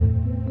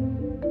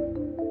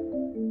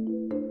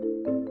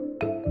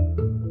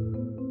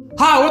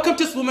Hi, welcome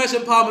to Smash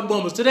Empowerment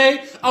Moments.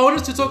 Today, I want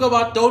us to talk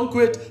about don't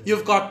quit,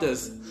 you've got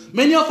this.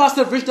 Many of us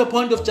have reached the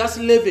point of just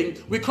living.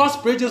 We cross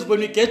bridges when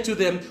we get to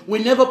them. We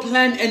never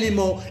plan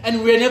anymore,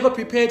 and we're never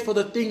prepared for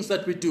the things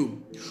that we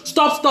do.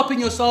 Stop stopping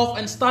yourself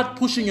and start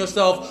pushing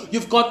yourself.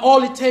 You've got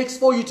all it takes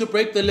for you to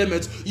break the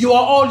limits. You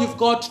are all you've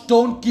got.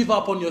 Don't give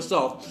up on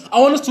yourself. I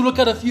want us to look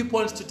at a few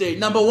points today.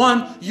 Number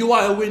one, you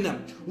are a winner.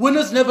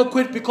 Winners never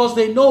quit because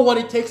they know what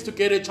it takes to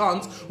get a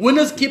chance.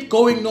 Winners keep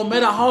going no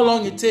matter how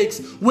long it takes.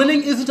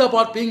 Winning isn't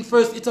about being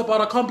first, it's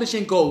about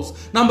accomplishing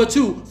goals. Number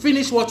two,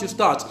 finish what you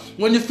start.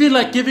 When you feel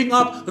like giving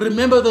up,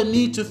 remember the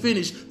need to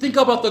finish. Think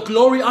about the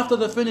glory after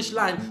the finish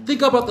line.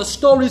 Think about the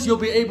stories you'll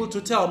be able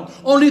to tell.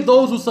 Only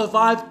those who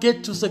survive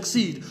get to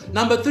succeed.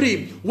 Number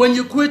three, when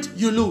you quit,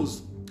 you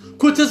lose.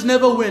 Quitters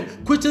never win.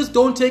 Quitters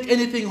don't take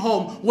anything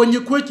home. When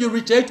you quit, you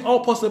reject all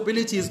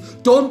possibilities.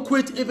 Don't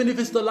quit even if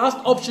it's the last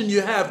option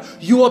you have.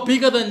 You are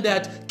bigger than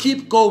that.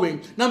 Keep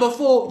going. Number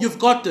four, you've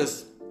got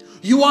this.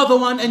 You are the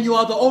one and you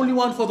are the only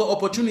one for the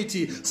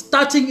opportunity.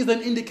 Starting is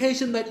an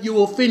indication that you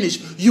will finish,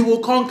 you will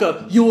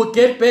conquer, you will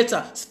get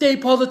better. Stay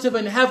positive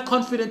and have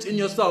confidence in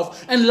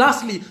yourself. And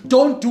lastly,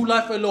 don't do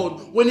life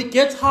alone. When it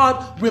gets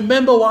hard,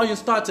 remember why you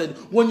started.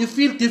 When you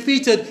feel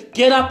defeated,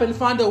 get up and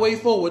find a way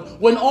forward.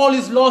 When all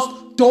is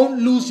lost, don't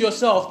lose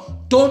yourself.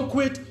 Don't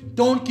quit,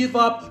 don't give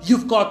up.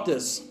 You've got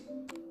this.